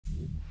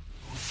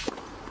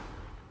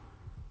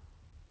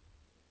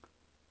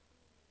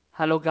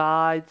Hello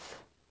guys,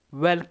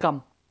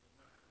 welcome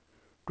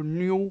to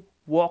new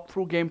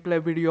walkthrough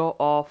gameplay video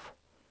of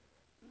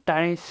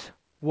Tennis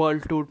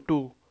World Tour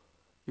 2.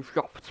 If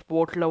you're a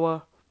sport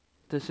lover,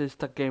 this is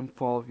the game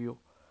for you.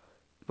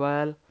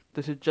 Well,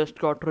 this is just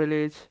got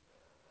released.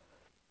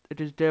 It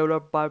is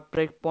developed by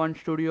Breakpoint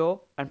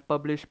Studio and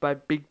published by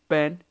Big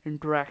Ben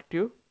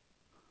Interactive.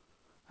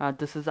 And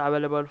this is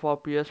available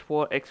for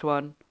PS4,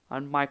 X1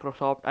 and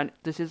Microsoft, and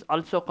this is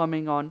also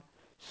coming on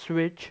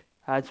Switch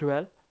as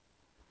well.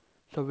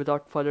 So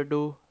without further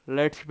ado,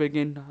 let's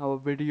begin our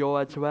video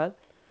as well.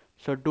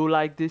 So do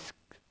like this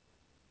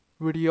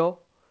video,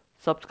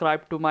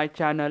 subscribe to my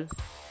channel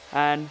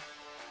and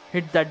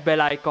hit that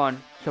bell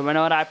icon. So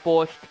whenever I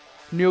post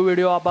new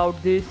video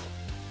about this,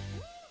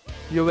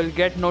 you will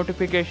get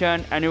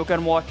notification and you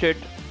can watch it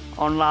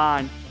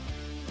online.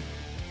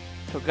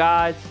 So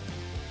guys,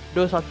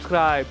 do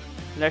subscribe.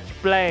 Let's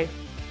play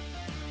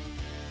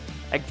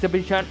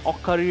exhibition or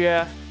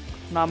career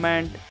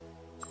tournament.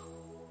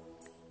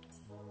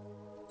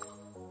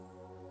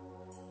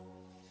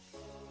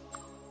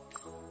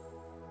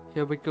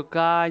 Here we go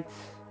guys,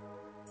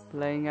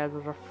 playing as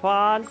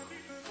Rafael.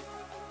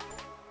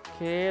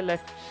 Okay,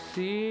 let's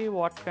see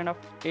what kind of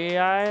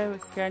AI we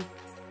can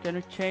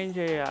you change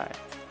AI?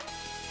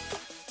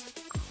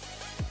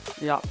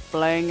 Yeah,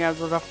 playing as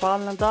Rafael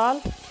Nadal.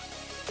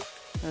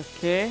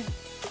 Okay,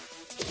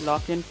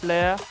 lock in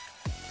player.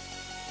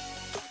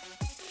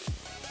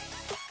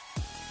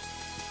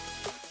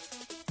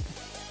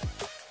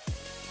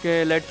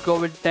 Okay, let's go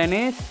with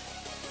tennis.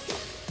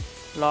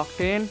 Locked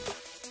in.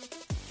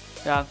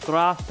 Yeah,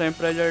 grass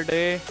temperature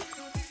day.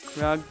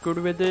 We are good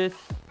with this.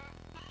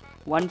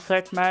 One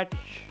set match.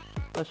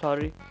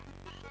 Sorry,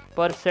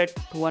 per set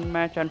one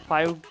match and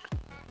 5.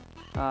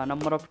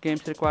 Number of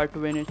games required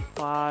to win is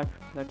 5.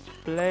 Let's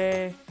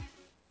play.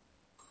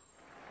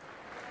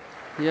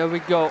 Here we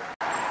go.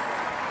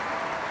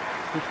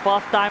 This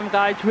first time,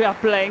 guys, we are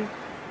playing.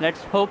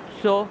 Let's hope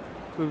so.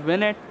 We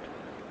win it.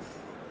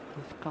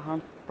 This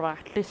can't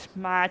practice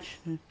match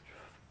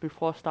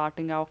before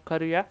starting our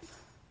career.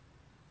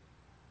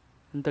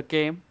 In the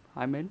game,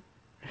 I mean.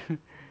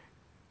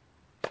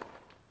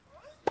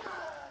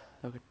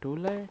 Okay, too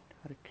late?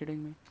 Are you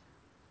kidding me?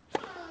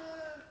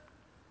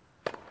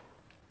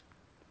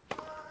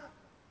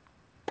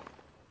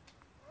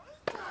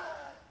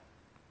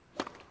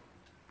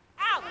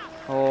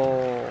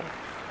 Oh,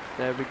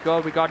 there we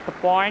go. We got the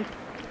point.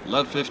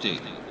 Love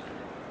 50.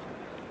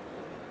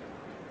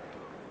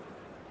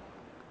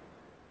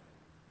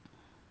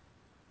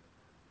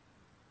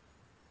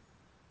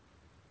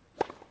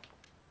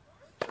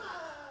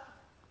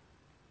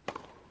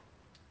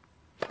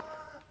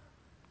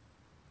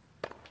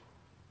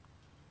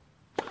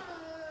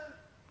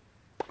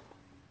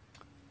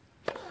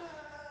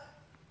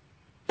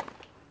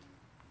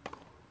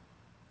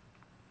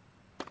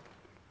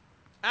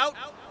 Out.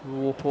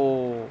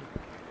 Whoa.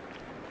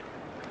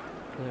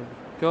 There we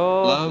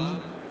go.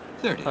 Love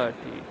 30. 30.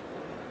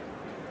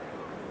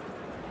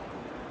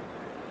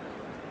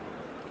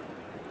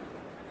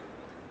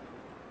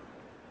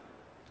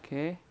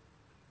 Okay.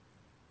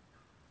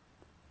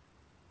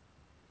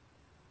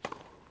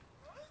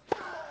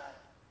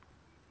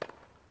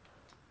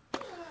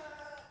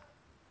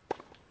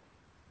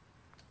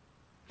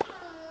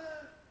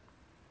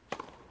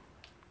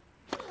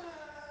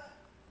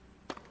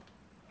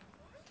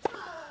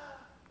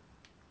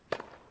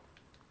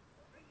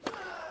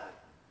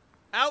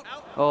 Out.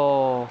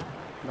 Oh,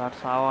 that's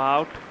how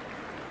out.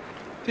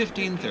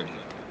 1530.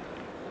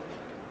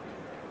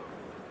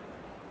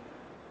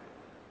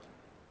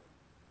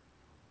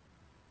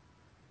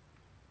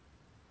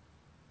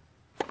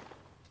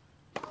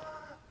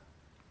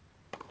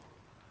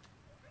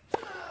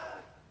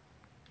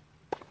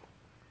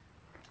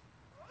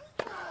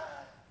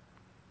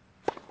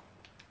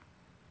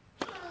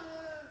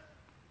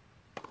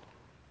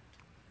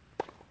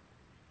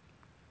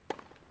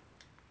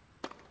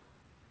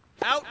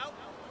 Out.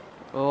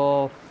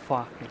 Oh,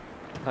 fuck it.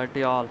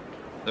 30 all.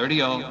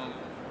 30 all.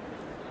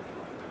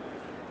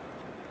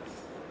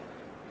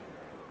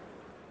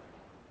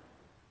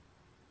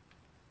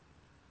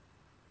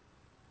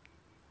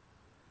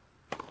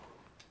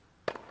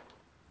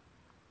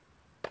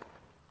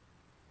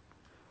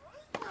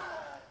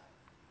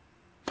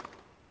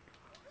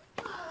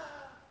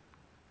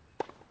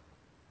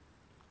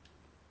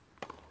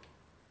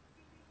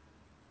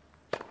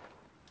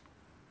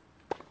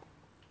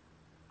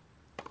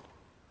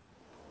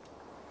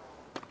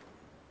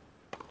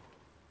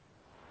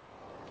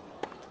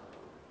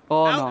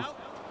 Oh Out. no.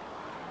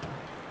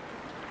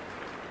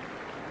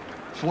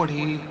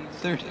 40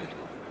 30.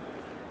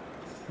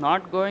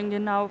 Not going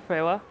in our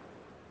favor.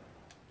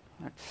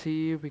 Let's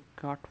see, we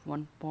got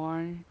 1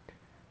 point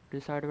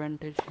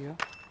disadvantage here.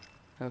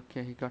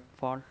 Okay, he got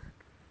fault.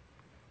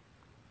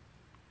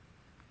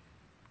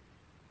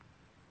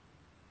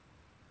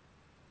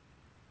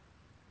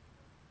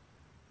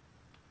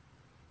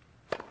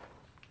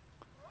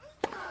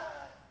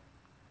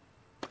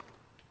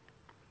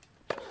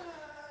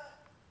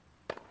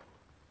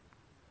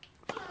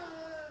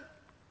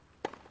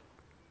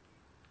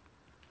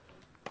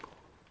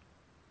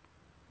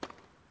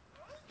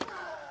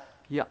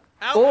 Yeah.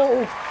 Out.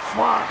 Oh,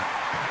 fuck.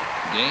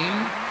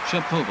 Game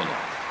Shapovalov.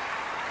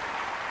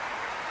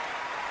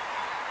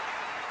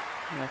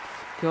 Let's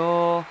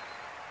go.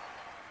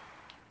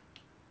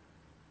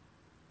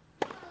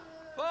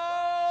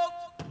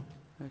 Fault.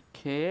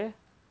 Okay.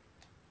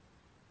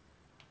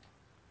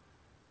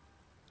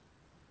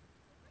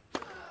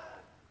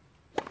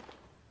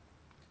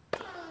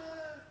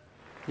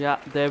 Yeah,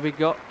 there we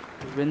go.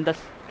 Win the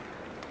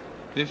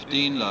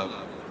 15 love.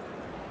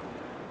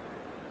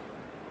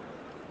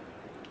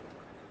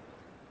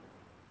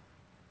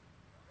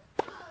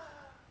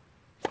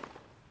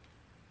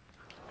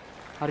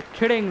 Are you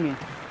kidding me?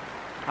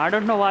 I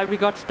don't know why we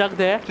got stuck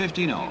there.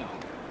 15 all.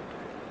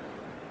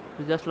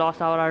 We just lost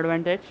our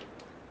advantage.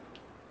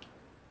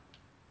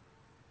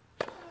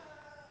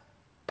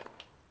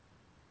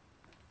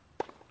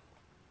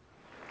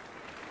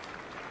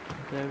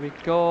 There we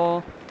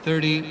go.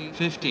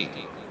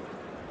 30-15.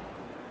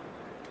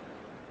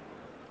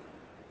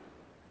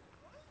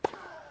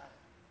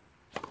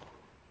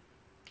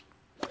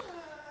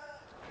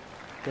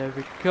 There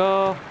we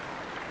go.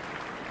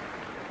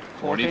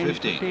 40-15.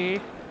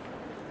 14-50.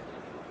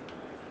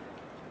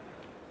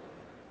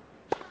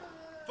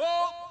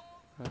 Fault.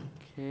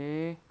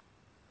 Okay.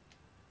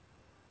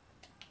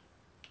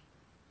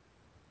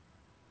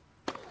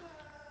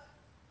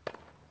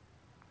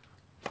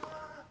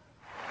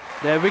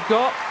 There we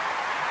go.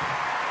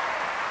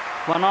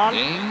 1-all.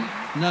 Game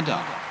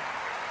Nadal.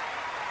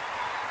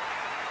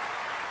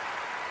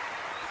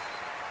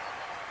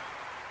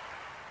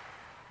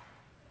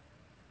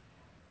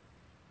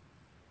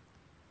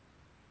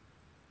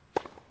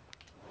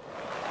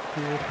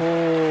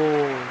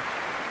 Oh,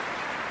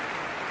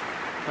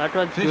 that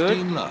was 15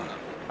 good. love.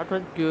 That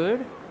was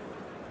good.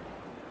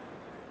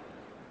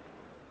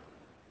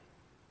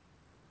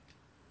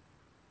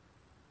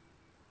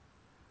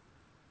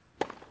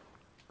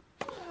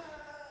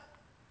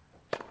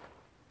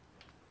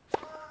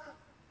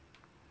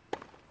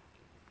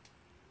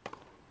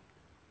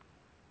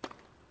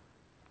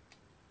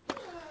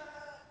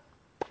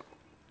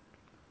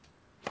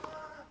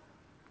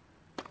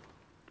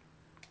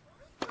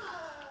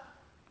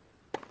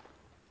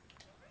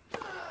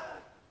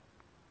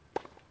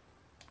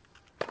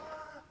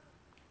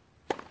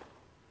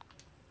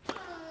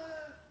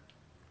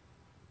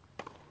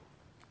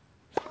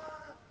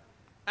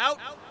 Out.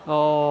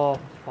 Oh,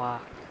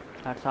 fuck.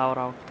 That's our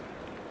out.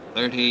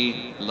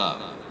 30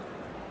 love.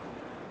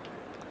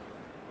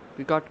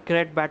 We got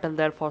great battle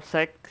there for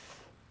 6.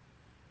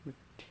 But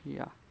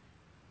yeah,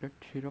 get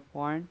 0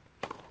 point.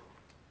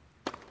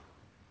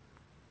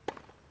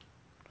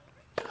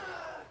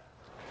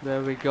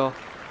 There we go.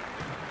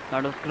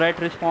 That was great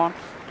response.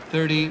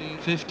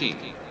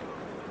 30-15.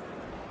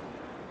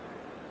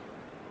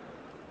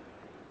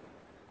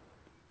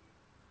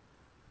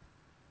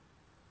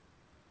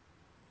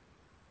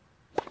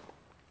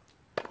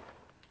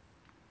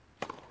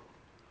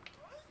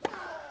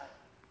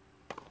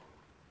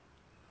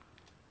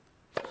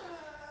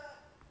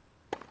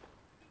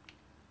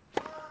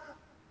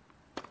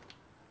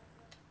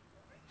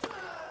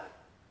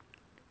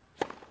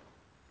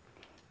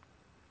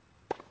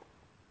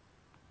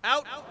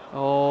 Out.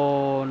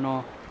 Oh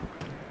no.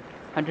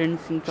 I didn't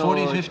think so.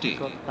 40-50. It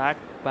was that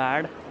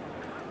bad.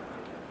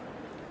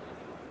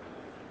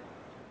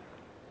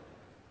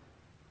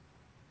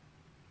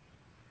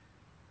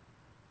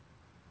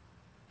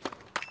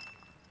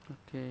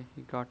 Okay,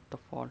 he got the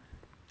fault.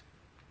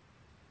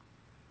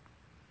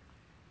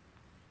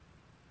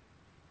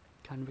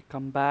 Can we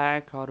come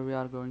back or we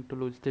are going to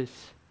lose this?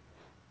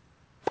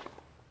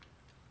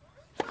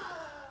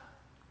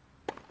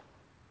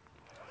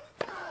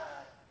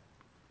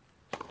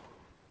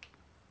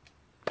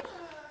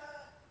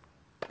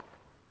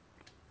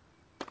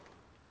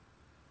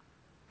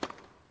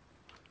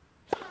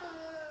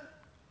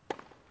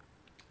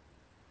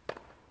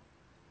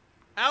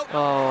 Out.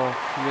 Oh,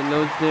 we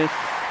lose this.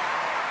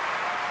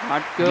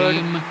 Not good.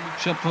 Game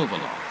Shapovalov.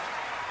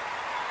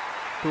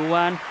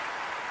 2-1.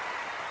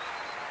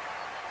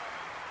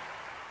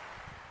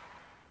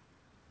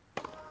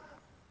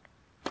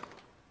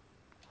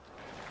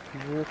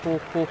 Oh, ho,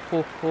 ho,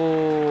 ho,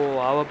 ho.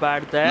 Our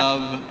bad there.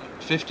 Love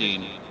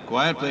 15.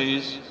 Quiet,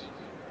 please.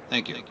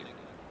 Thank you.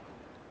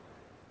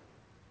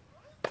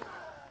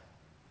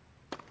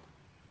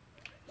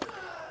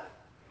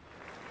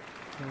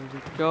 There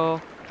we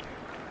go.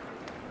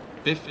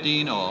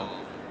 15 all.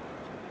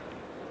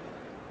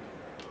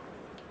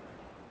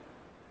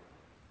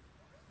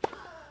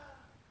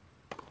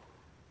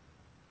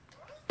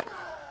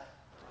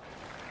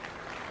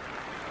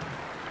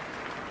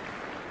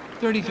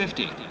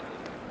 $30-50.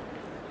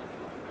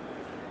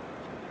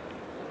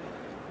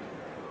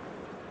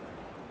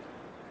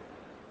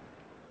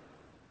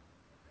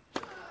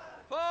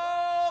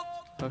 Fault.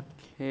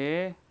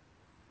 Okay.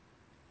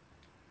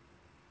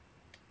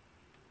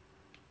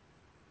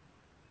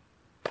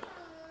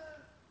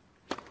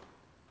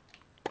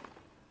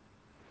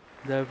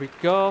 There we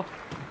go.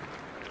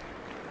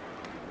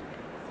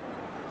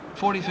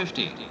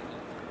 40-50.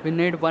 We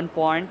need 1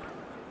 point.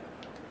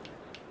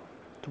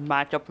 to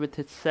match up with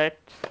his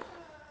sets.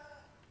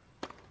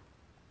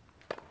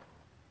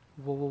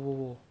 Whoa, whoa, whoa,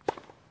 whoa.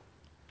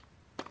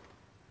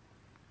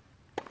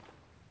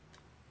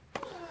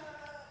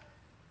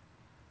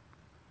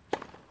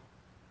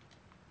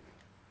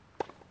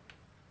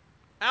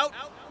 Out.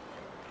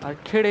 Are you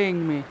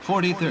kidding me?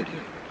 40-30.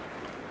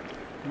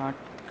 Not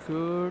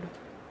good.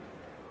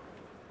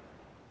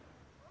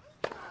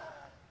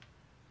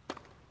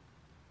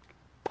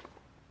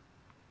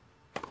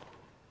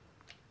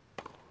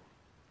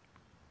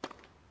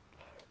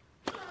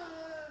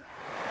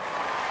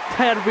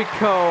 There we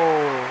go.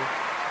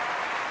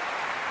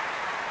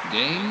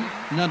 Game,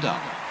 Nadal.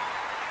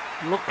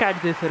 Look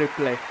at this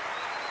replay.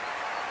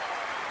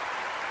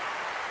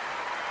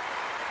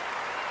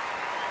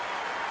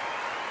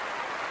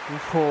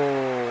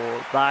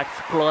 Oh,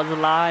 that's close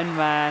line,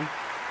 man.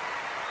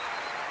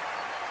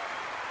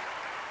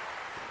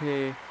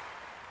 Okay,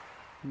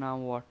 now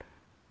what?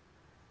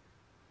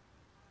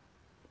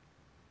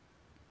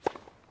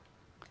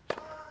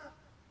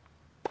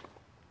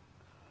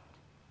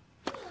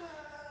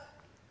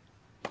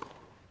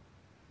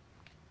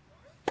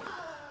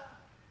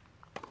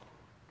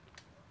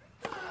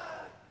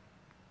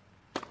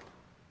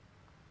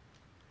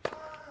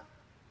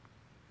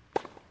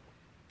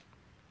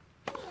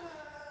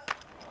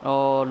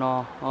 Oh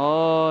no,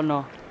 oh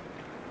no.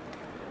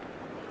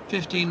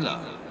 15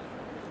 love.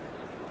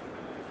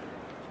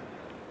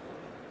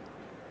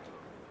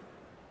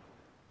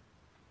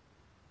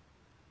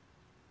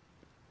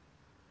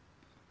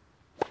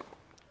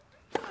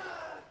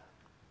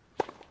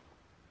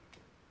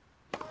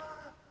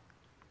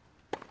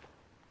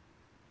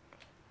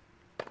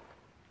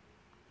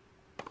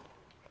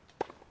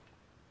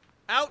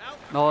 Out.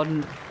 Oh,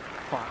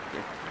 fuck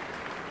it.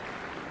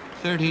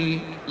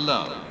 30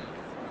 love.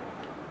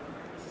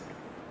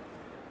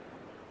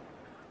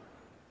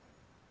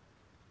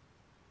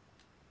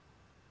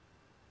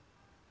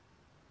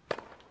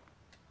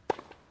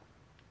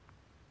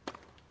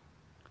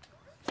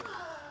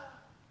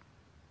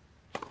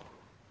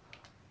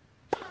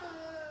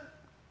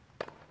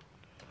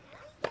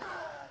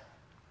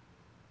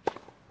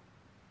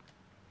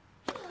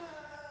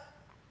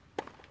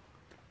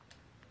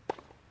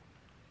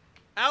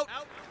 Out.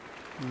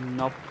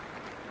 Nope.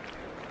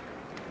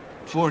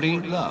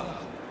 40 love.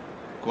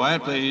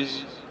 Quiet,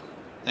 please.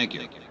 Thank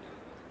you.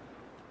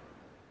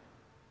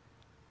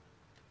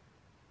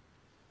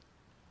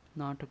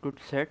 Not a good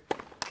set.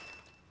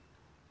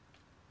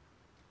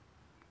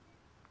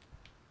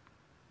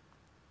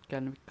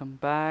 Can we come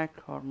back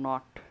or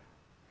not?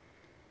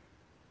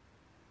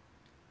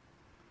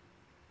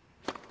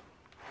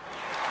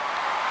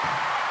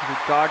 We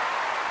got.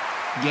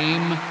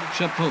 Game,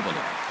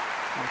 Shapovalov.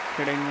 Are you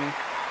kidding me?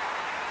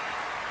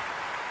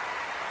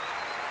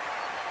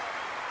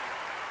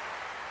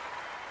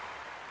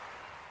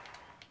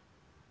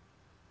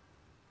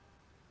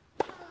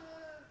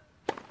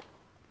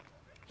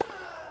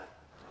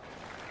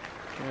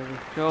 There we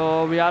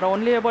go. We are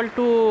only able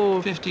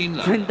to 15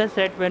 love. win the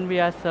set when we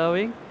are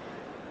serving,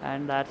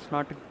 and that's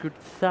not a good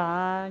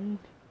sign.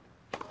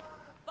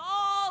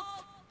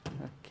 Fault.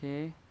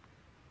 Okay.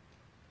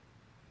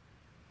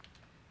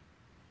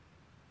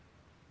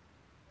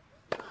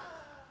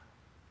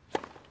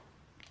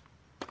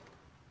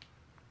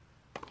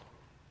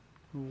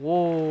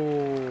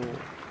 Whoa.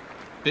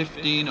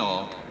 15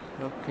 all.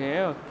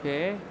 Okay,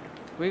 okay.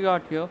 We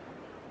got you.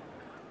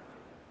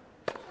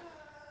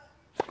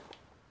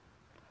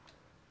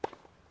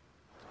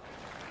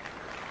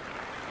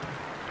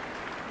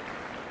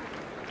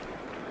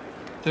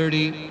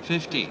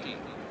 $30-15.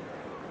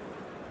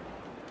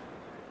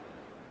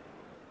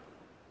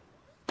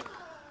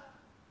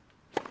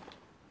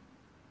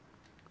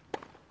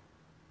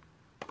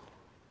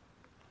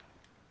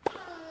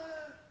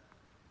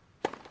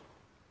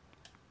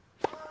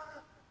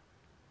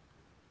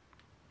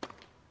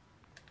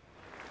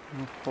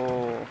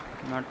 Oh,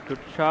 not good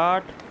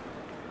shot.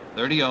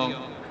 30 all.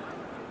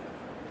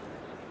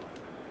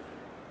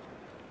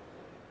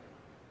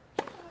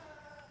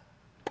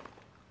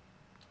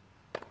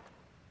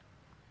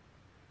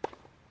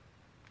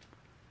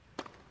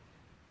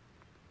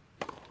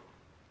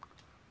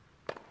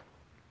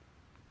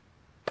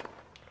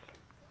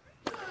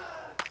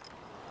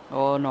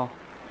 Oh no.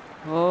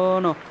 Oh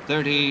no.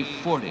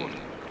 30-40.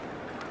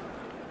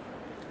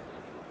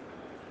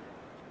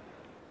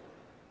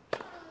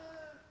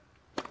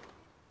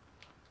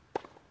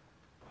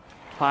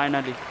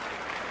 Finally.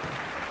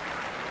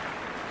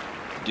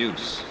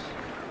 Deuce.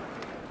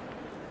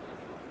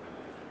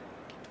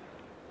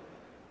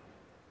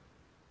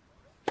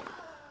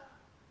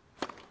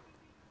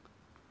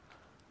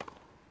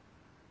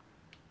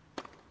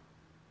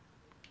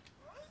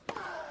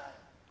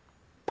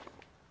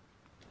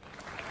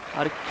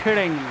 Are you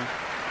kidding me?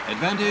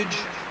 Advantage,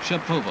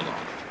 Shapovalov.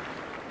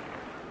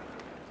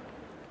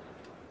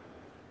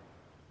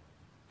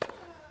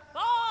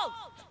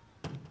 Fault.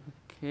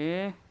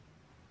 Okay.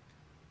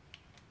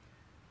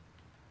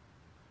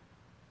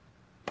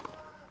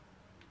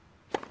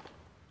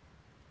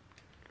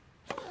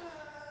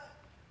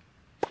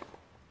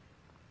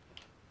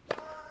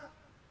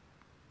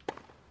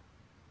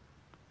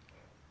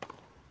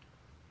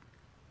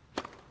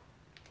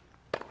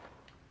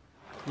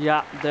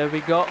 Yeah, there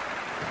we go.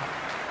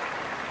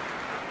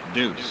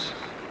 Deuce.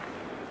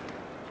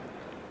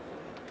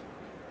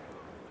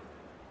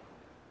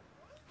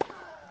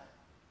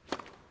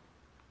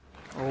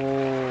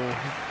 Oh,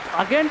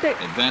 again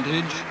take.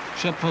 Advantage,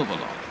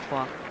 Shapovalov.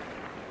 Fuck.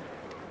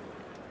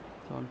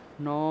 So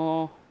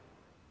no.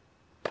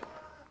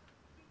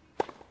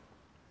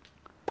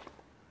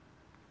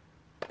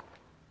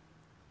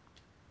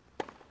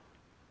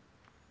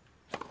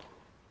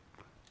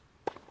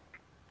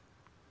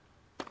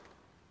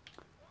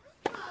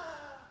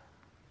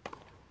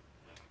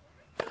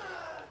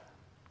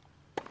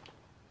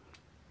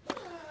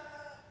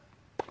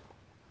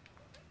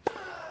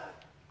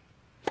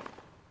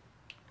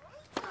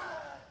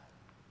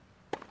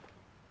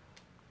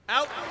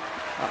 Out.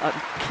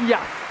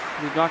 Yeah,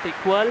 we got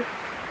equal.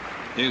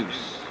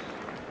 Deuce.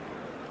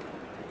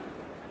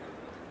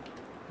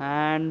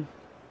 And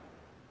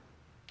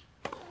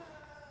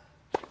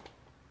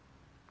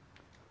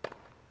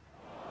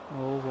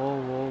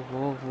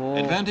whoa.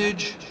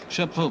 Advantage,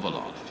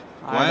 Shapovalov.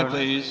 I Quiet, don't-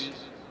 please.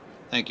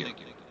 Thank you.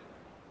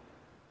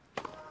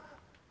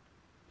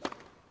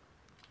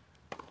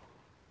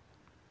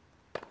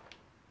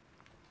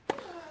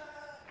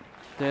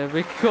 There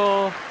we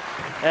go.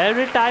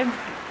 Every time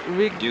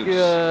we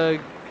Deuce.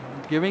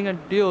 giving a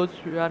deuce,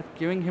 we are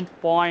giving him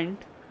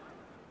point.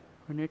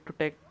 We need to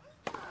take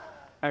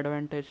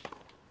advantage.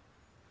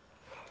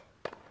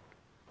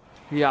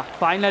 Yeah,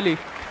 finally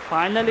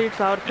it's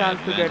our chance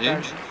to get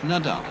Advantage, it.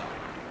 Nadal.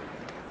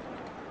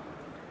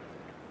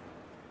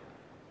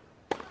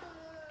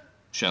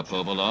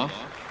 Shapovalov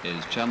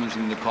is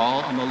challenging the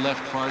call on the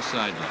left far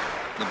sideline.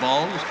 The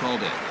ball is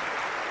called in.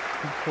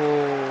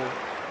 Oh,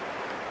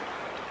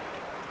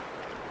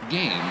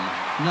 Game,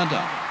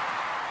 Nadal.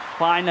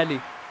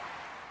 finally.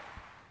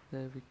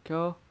 There we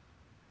go.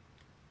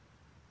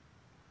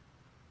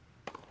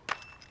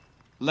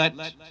 Let.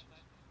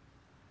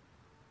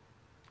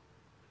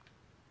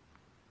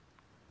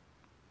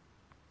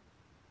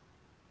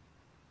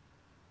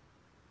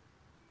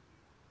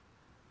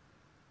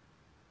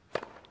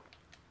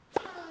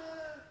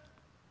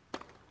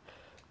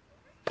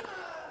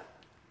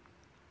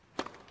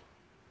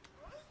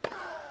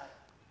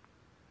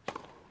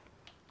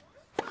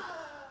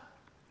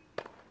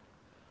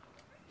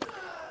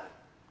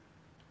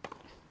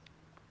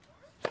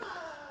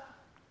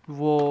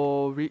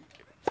 Whoa,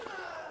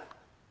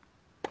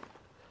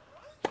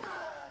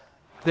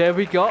 there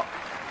we go.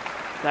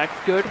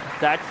 That's good.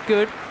 That's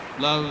good.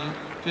 Love,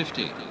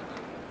 15.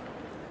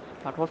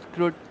 That was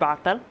good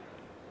battle.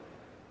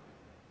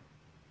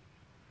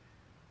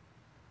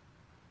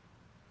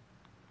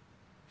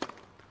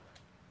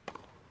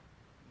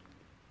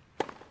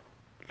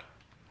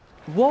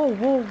 Whoa.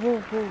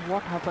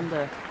 What happened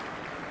there?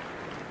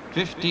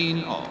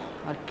 15 all.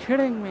 Are you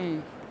kidding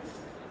me?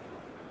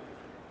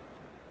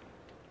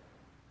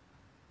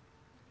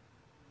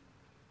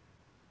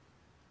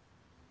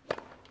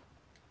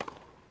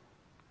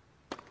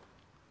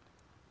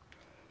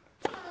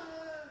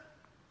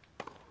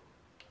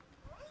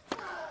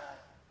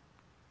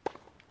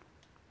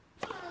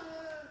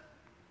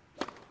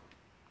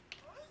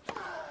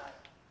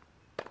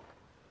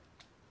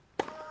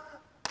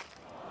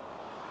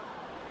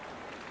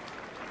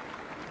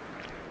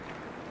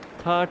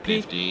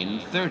 Thirty. 15,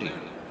 30.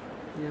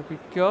 Here we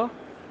go.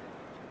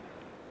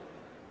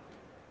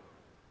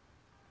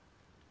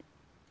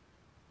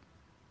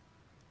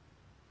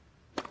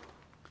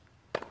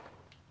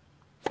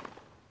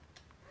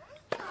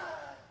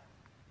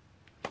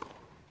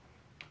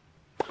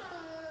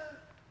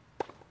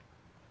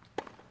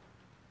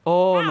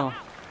 Oh no.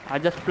 I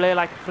just play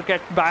like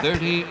cricket back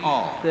 30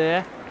 all.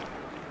 there.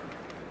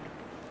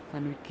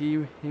 And we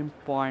give him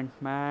point.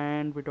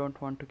 Man, we don't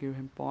want to give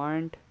him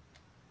point.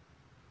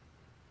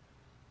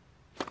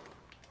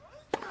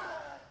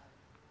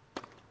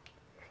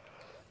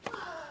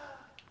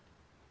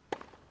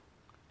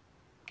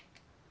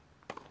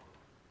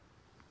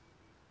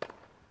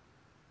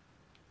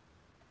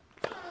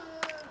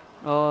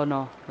 Oh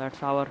no,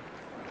 that's our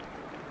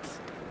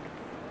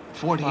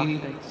 40,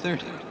 Perfect.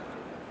 30.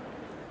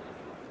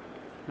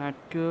 not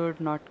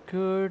good, not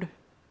good.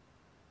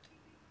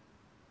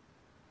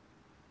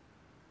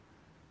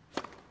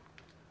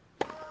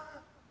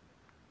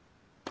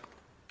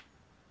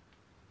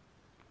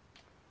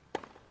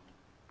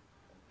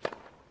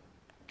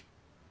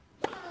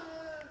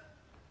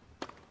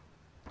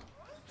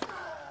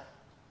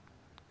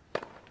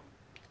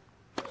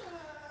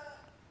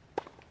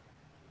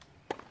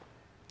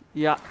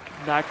 Yeah,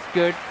 that's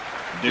good.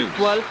 Deuce.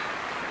 Equal.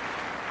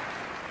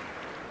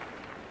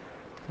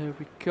 There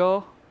we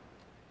go.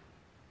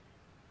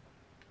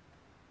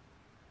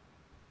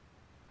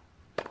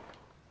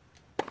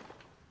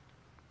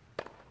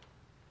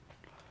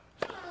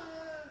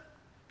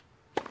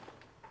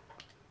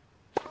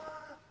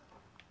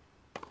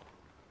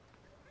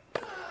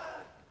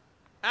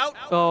 Out.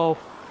 Oh,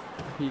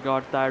 he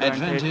got the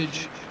advantage.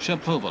 Advantage,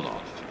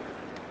 Shapovalov.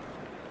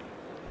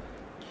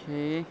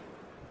 Okay.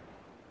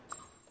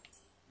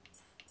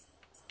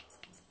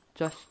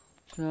 Just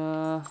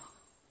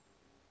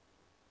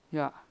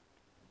Yeah.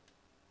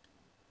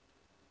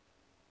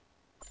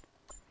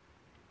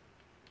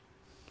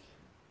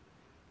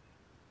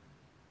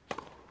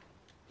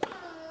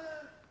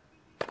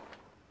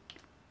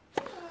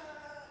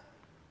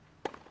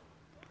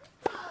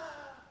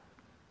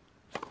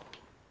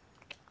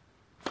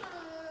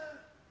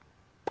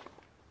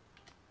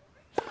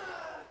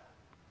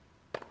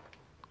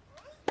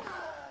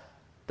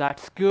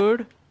 That's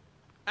good.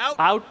 Out.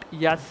 Out.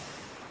 Yes.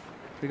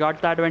 We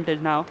got the advantage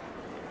now.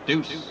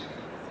 Deuce.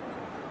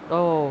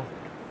 Oh,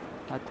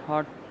 I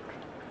thought.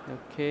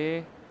 Okay.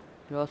 It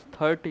was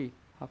 30.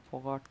 I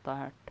forgot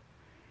that.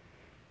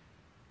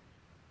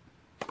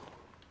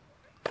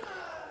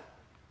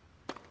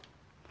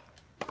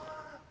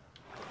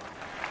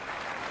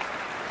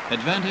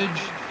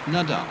 Advantage,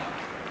 Nadal.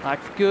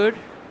 That's good.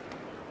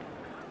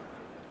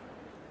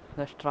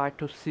 Let's try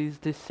to seize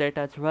this set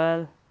as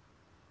well.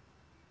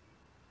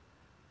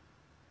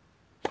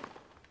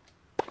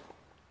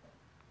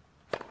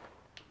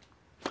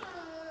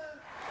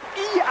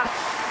 Yes!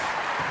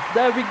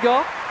 There we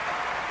go.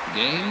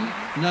 Game,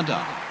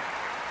 Nadal.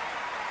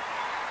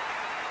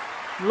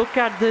 Look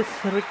at this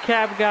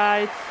recap,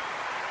 guys.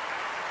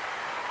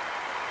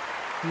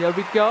 Here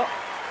we go.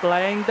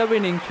 Playing the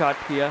winning shot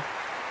here.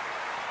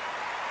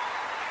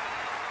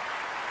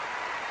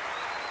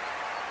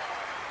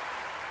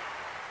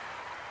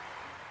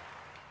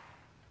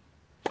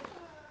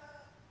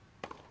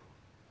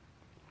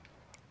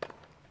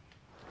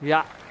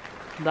 Yeah,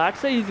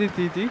 that's a easy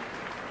TT.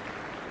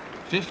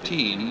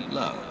 15,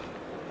 love.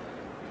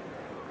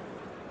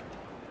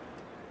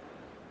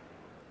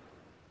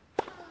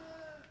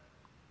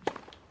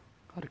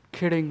 Are you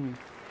kidding me?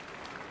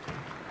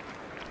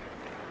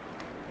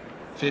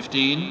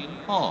 15,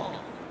 all.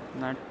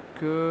 Not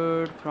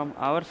good from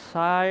our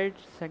side.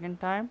 Second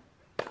time.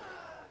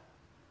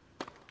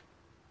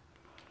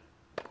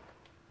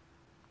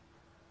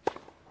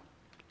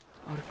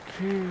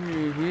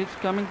 Okay, he's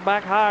coming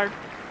back hard.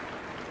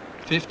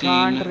 15,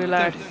 Can't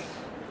relax. 30.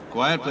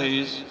 Quiet,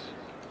 please.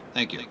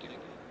 Thank you.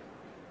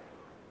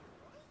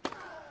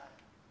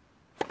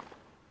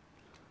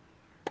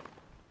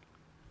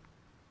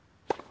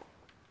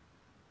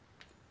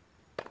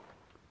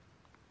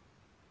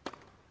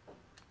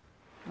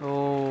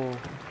 Oh.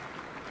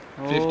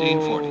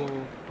 15-40.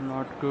 Oh,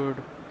 not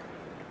good.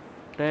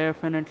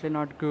 Definitely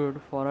not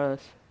good for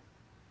us.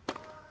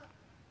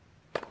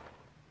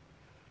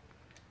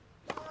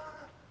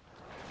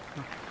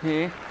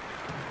 Okay.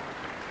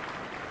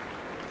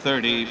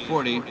 30,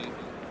 40.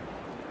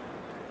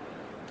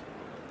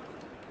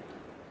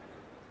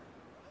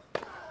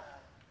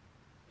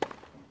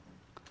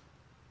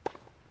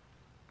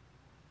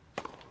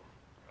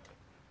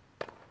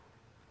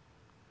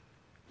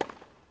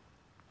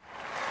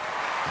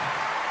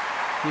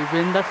 We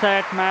win the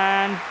set,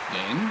 man.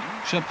 Game,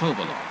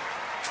 Shapovalov.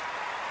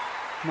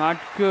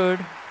 Not good.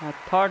 I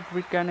thought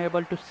we can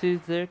able to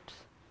seize it.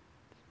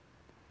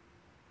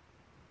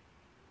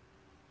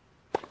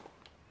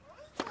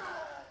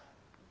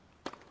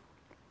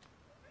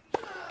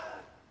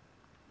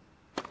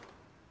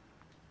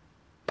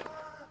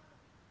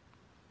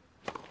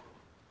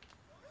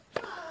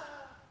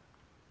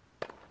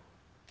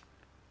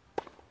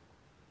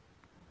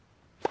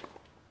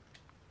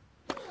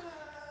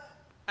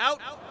 Out.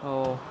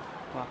 Oh,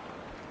 wow.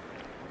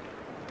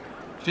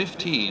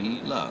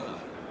 15, love.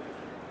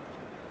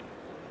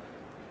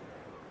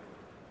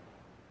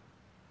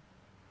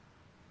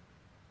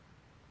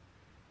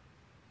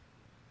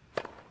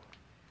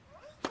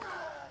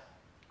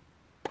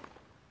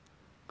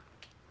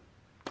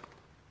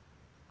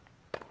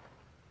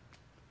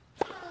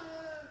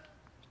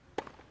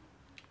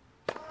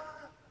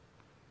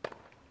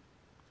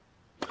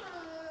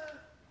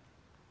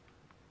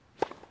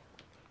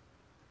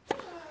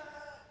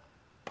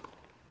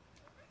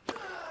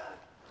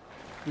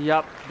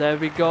 Yup, there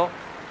we go.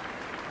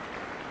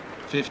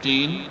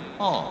 15,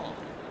 all.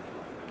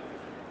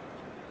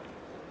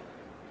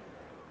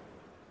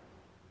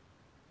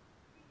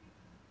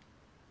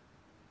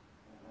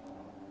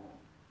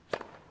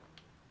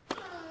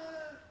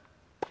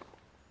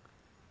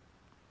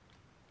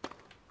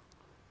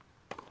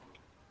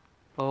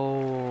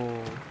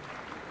 Oh,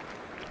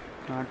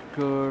 not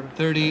good.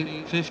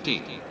 30,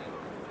 50.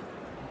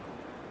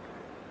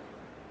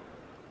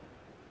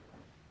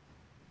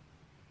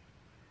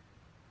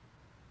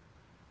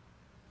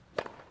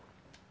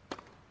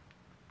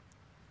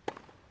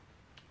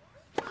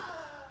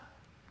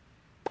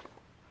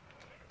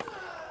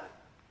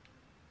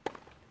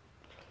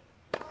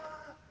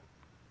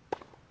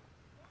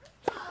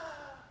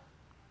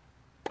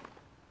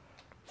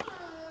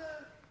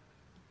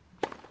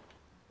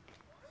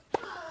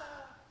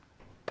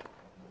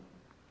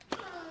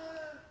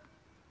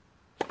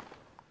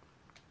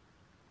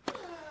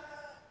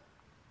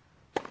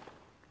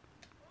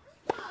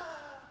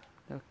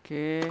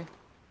 Okay.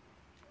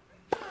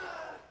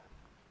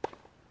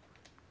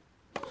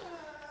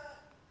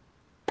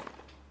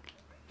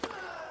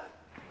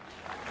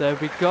 There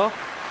we go.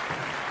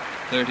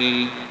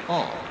 30,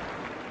 all.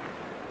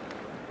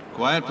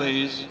 Quiet,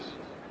 please.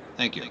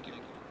 Thank you.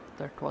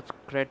 That was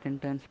great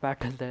intense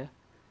battle there.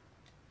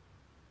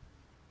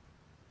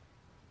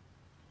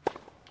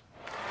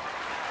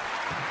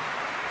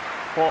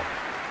 Oh,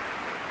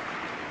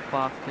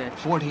 fast catch.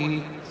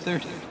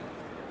 40-30.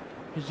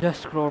 He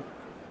just score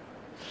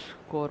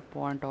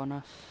point on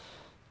us.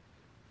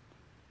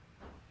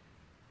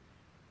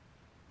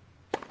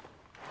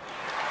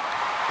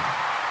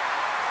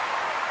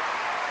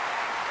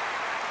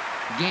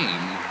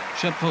 Game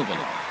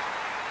Shapovalov.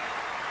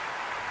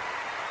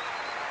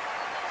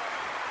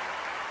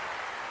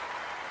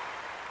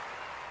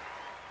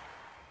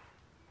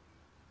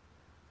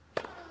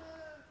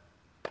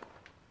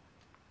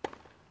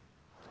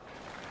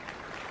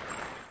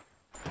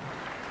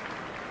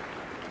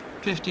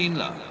 $15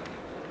 love.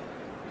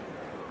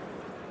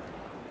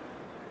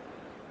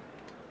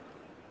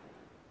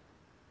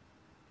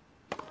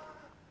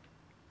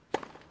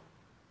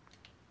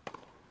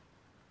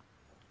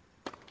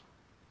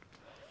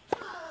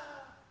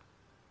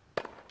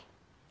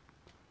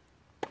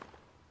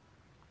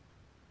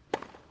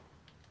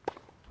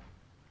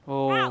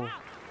 Oh,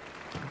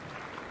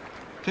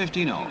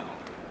 15-all.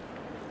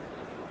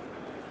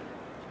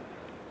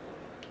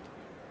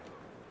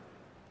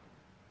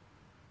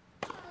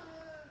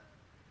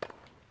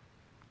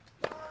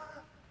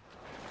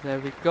 there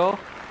we go.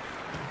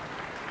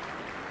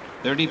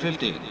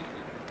 30-15.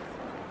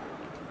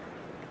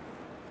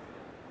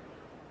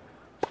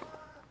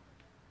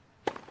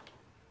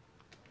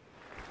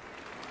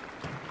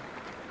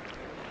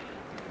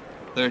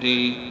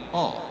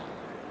 $30-all.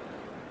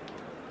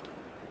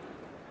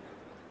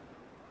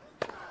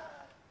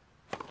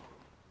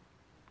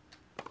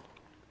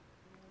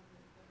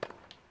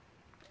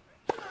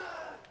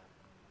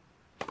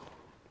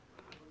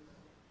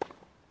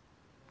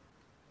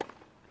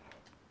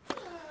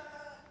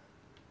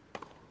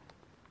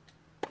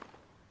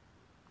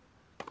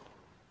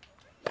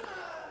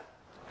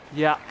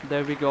 Yeah,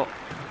 there we go.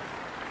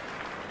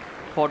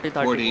 40-30.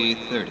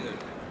 40-30.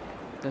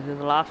 This is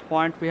the last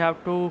point we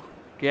have to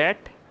get.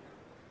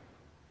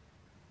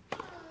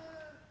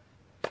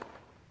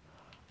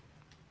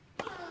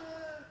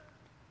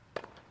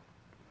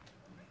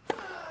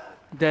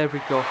 There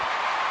we go.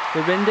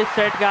 We win this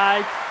set,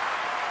 guys,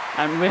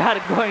 and we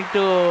are going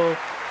to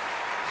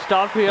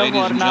stop here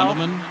Ladies for and now.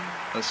 gentlemen,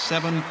 a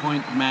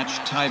 7-point match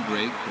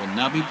tiebreak will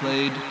now be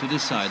played to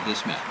decide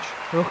this match.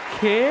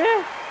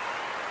 Okay.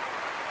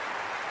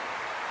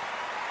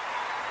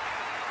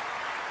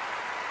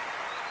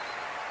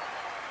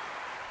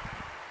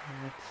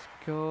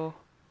 Let's go.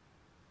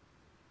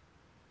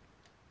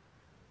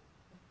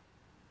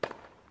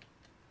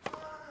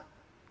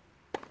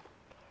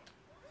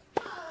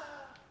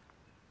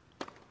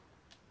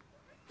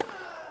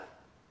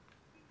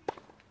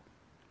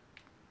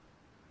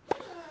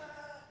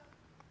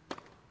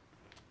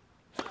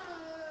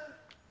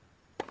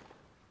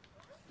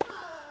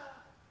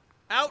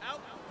 Out.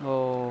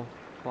 Oh,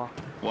 fuck.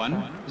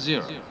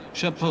 1-0.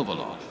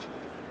 Shapovalov.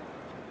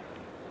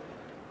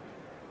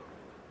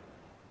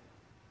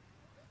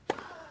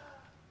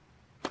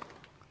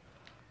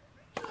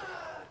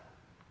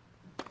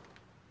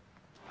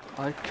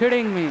 Are you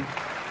kidding me?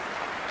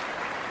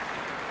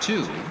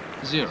 2-0.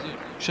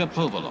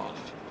 Shapovalov.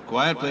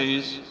 Quiet,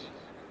 please.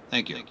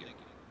 Thank you.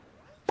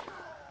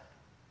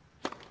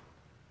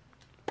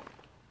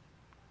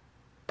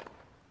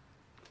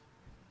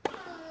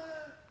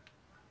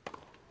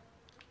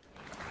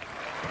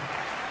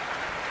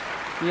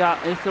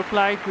 Yeah, it looks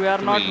like we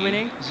are not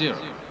winning. 3-0.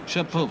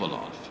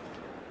 Shapovalov.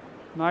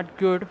 Not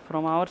good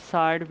from our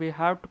side. We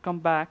have to come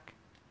back.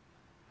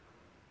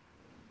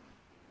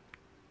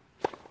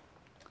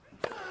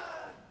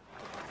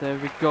 There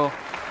we go.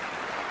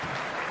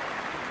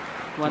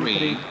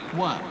 1-3.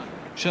 3-1.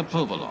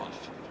 Shapovalov.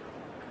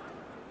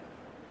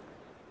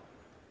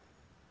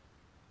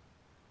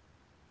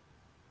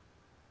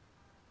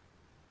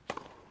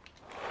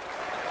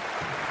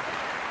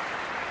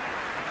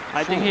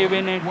 I think he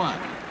win it. 4-1.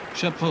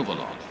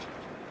 Shapovalov.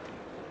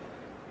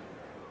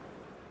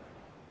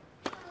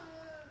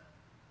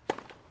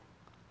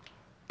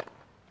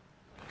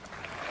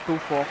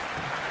 2-4.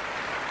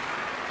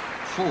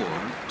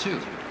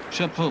 4-2.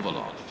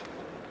 Shapovalov.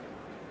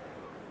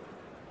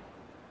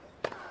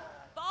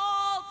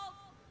 Fault.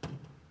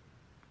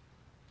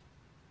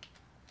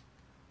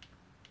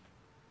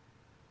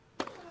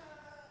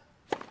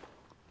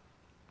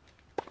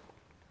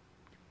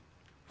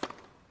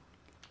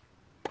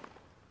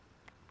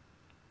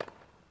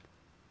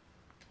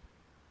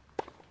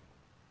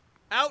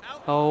 Out.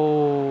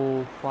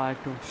 Oh,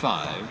 5-2.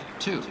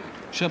 5-2.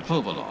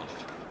 Shapovalov.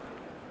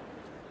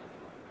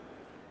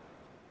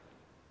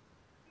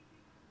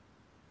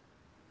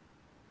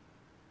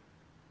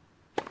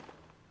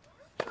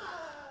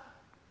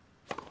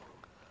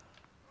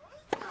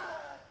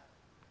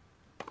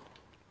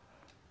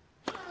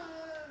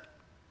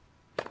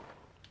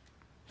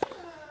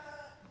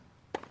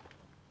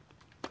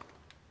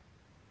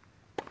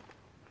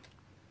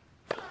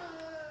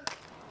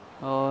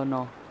 Oh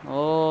no.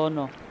 Oh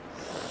no.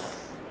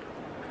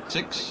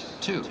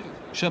 6-2.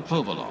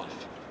 Shapovalov.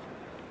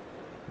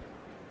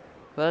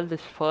 Well,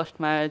 this first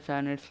match,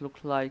 and it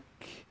looks like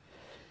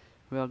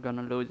we are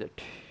gonna lose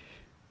it.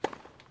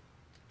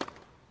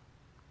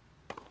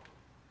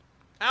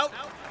 Out.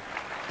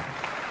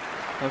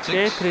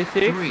 Okay,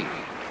 3-6. 3.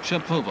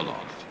 Shapovalov.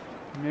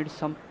 Need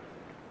some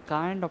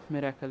kind of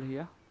miracle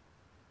here.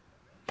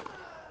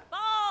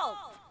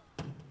 Ball.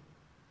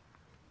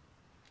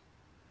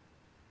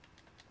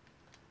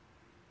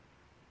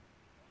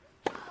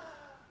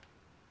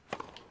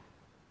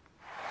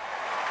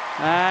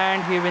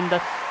 And he win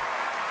the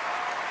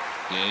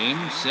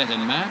Game, set,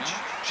 and match.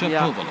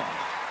 Shapovalov.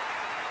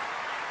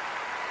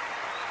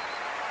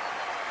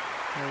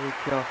 There we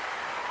go.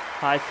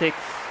 5-6.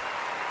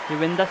 We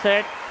win the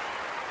set.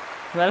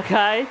 Well,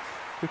 guys,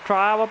 we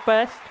try our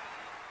best.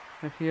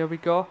 And here we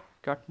go.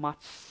 Got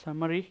match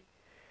summary.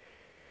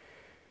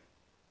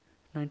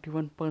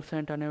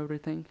 91% and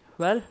everything.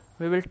 Well,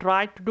 we will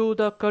try to do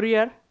the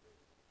career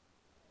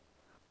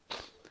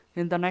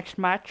in the next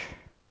match.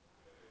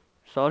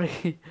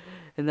 Sorry,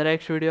 in the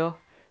next video.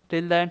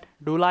 Till then,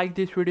 do like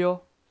this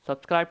video,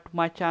 subscribe to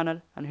my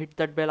channel, and hit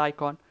that bell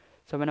icon.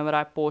 So whenever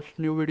I post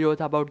new videos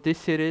about this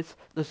series,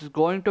 this is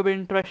going to be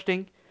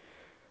interesting.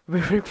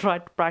 We will try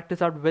to practice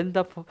out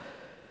whenever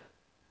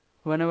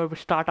we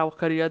start our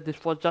career.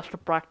 This was just a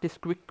practice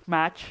quick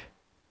match.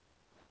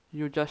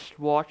 You just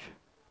watch.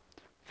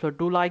 So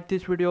do like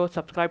this video,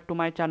 subscribe to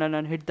my channel,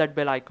 and hit that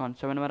bell icon.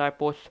 So whenever I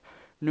post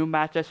new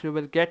matches, you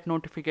will get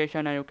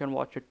notification and you can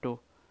watch it too.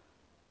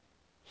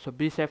 So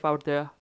be safe out there.